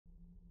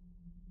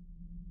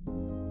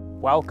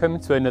Welcome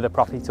to another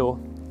property tour,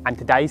 and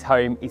today's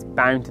home is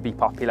bound to be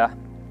popular.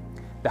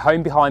 The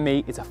home behind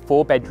me is a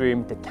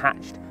 4-bedroom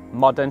detached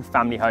modern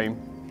family home.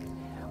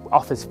 It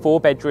offers 4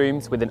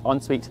 bedrooms with an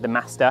ensuite to the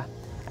master,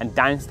 and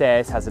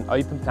downstairs has an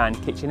open plan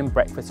kitchen and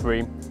breakfast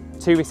room,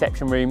 2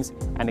 reception rooms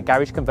and a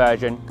garage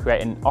conversion,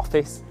 creating an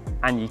office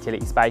and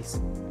utility space.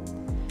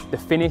 The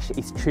finish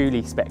is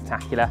truly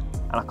spectacular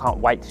and I can't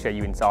wait to show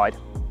you inside.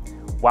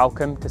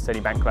 Welcome to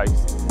Sunnybank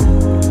Close.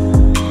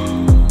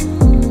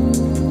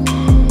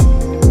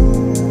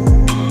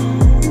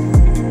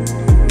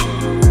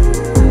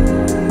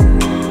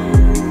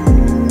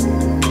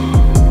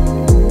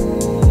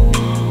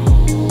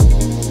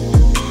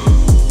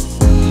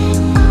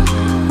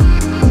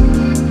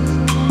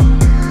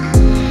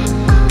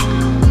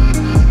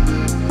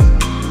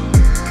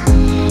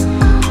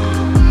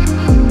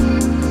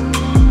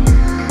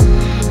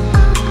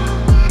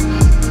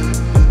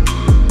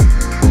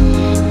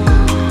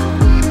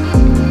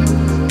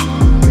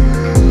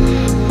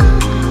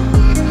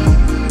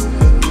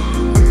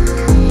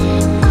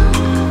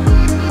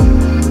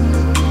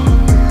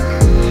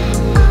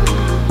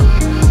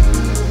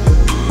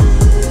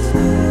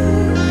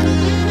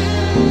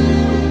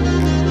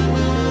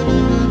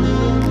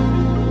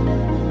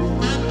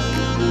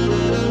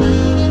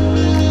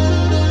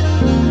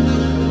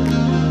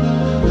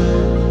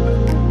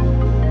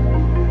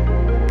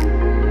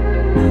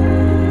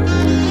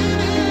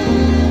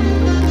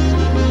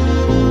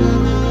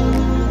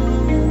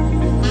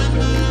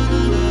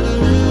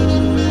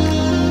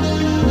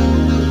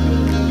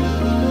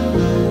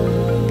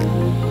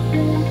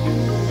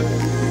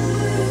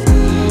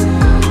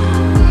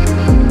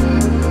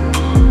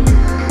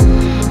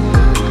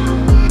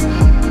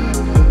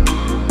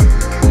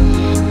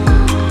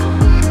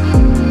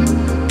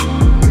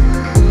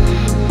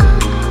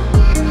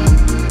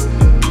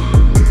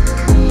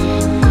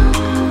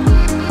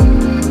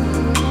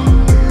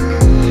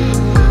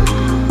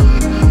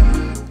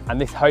 And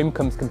this home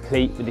comes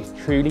complete with this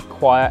truly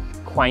quiet,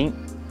 quaint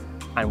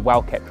and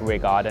well-kept rear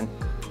garden.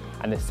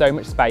 And there's so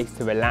much space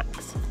to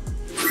relax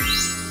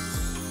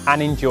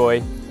and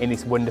enjoy in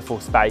this wonderful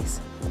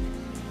space.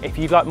 If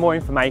you'd like more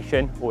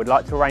information or would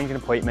like to arrange an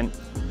appointment,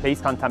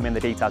 please contact me on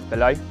the details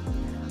below.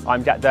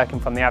 I'm Jack Durkin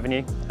from the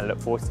Avenue and look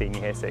forward to seeing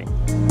you here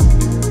soon.